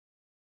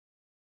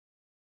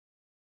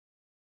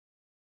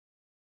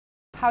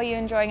How are you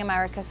enjoying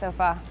America so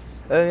far?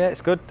 Yeah,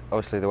 it's good.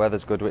 Obviously the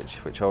weather's good,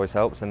 which always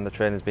helps, and the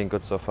training's been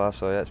good so far.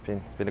 So yeah, it's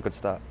been a good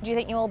start. Do you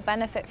think you will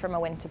benefit from a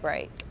winter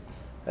break?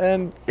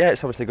 Yeah,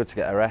 it's obviously good to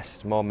get a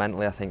rest, more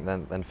mentally I think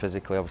than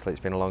physically. Obviously it's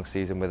been a long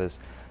season with us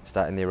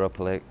starting the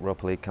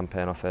Europa League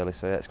campaign off early,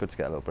 so yeah, it's good to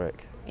get a little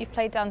break. You've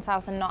played down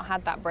south and not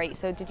had that break,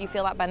 so did you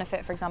feel that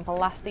benefit, for example,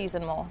 last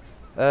season more?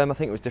 I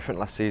think it was different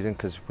last season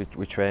because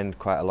we trained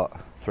quite a lot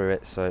through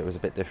it, so it was a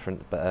bit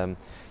different. But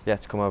yeah,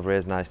 to come over here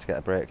is nice to get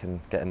a break and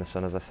get in the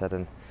sun, as I said,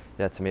 and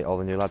yeah, to meet all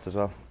the new lads as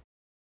well.